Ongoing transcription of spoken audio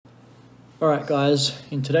Alright guys,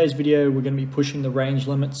 in today's video we're going to be pushing the range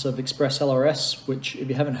limits of ExpressLRS, which if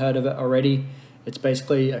you haven't heard of it already, it's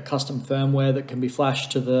basically a custom firmware that can be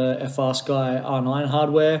flashed to the FrSky R9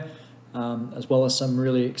 hardware, as well as some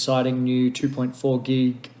really exciting new 2.4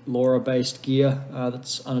 gig LoRa based gear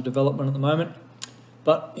that's under development at the moment.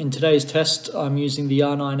 But in today's test I'm using the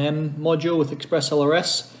R9M module with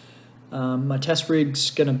ExpressLRS. My test rig's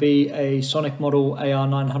going to be a Sonic model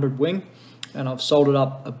AR900 wing, and I've soldered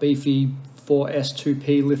up a beefy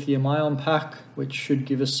 4S2P lithium ion pack, which should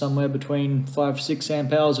give us somewhere between 5-6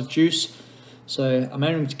 amp hours of juice. So I'm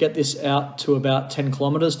aiming to get this out to about 10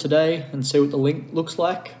 kilometers today and see what the link looks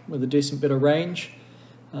like with a decent bit of range.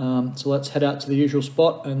 So let's head out to the usual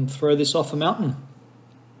spot and throw this off a mountain.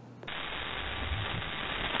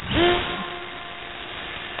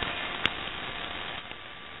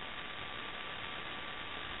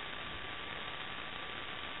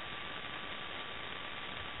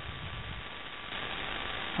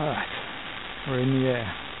 Alright, we're in the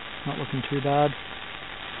air. Not looking too bad.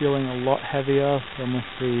 Feeling a lot heavier than with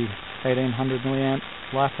the 1800 milliamp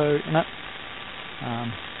LiPo in it.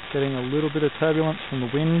 Getting a little bit of turbulence from the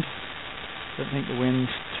wind. Don't think the wind's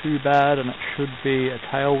too bad, and it should be a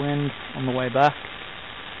tailwind on the way back.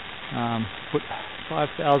 Put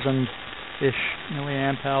 5,000-ish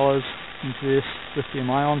milliamp hours into this lithium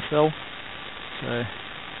ion cell, so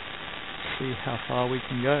see how far we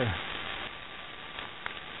can go.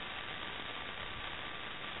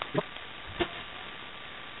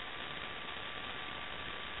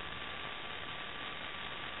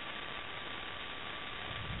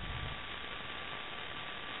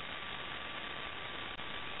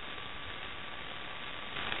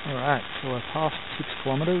 Alright, so we're past 6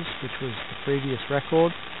 kilometers, which was the previous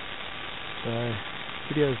record. So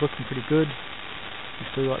video is looking pretty good. We've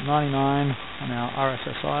still got 99 on our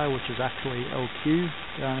RSSI, which is actually LQ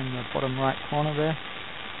down in the bottom right corner there.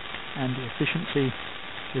 And the efficiency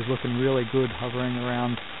is looking really good, hovering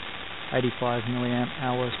around 85 milliamp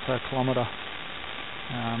hours per kilometer.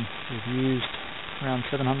 We've used around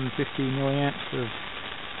 750 milliamps of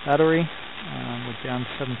battery. We're down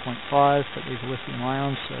to 7.5, but these are lithium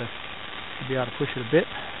ions, so we'll be able to push it a bit.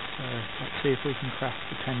 So let's see if we can crack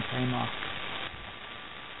the 10k mark.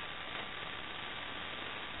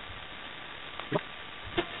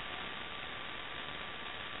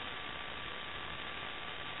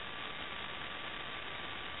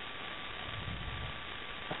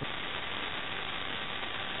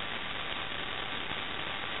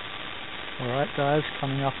 Alright guys,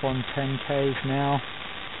 coming up on 10k's now.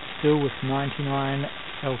 Still with 99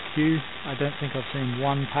 LQ. I don't think I've seen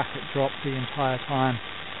one packet drop the entire time.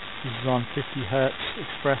 This is on 50 Hz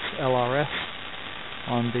ExpressLRS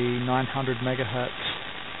on the 900 megahertz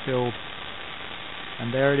build.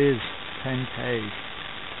 And there it is, 10k.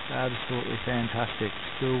 Absolutely fantastic.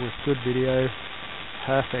 Still with good video,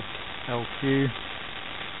 perfect LQ,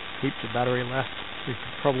 heaps of battery left. We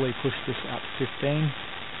could probably push this out to 15,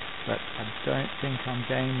 but I don't think I'm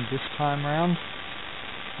game this time round.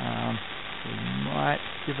 We might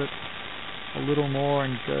give it a little more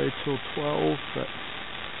and go till 12, but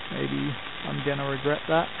maybe I'm gonna regret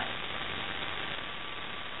that.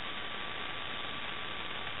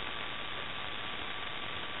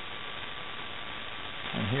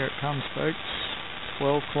 And here it comes, folks.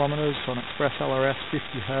 12 kilometers on ExpressLRS,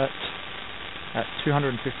 50 Hz at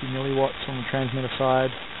 250 milliwatts on the transmitter side,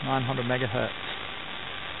 900 megahertz.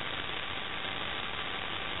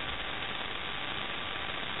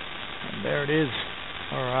 There it is.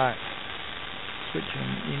 Alright.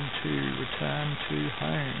 Switching into return to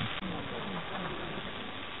home.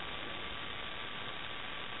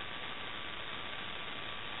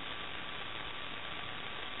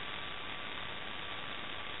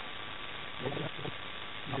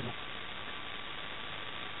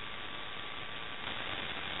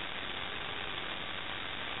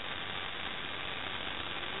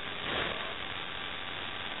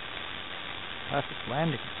 Perfect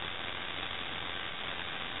landing.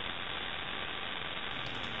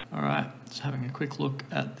 Alright, just having a quick look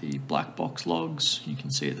at the black box logs. You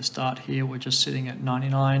can see at the start here we're just sitting at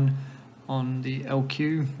 99 on the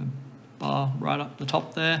LQ, the bar right up the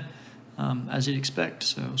top there, as you'd expect.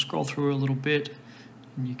 So I'll scroll through a little bit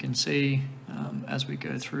and you can see as we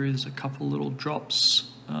go through there's a couple little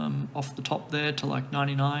drops off the top there to like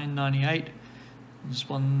 99, 98. There's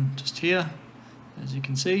one just here, as you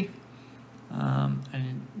can see.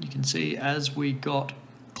 And you can see as we got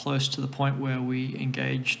close to the point where we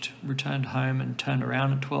engaged, returned home and turned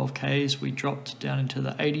around at 12k's, we dropped down into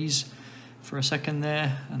the 80s for a second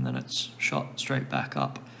there, and then it's shot straight back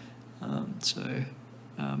up. So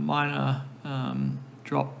minor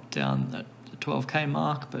drop down at the 12k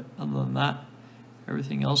mark, but other than that,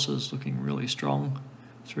 everything else is looking really strong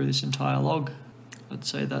through this entire log. I'd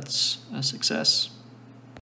say that's a success.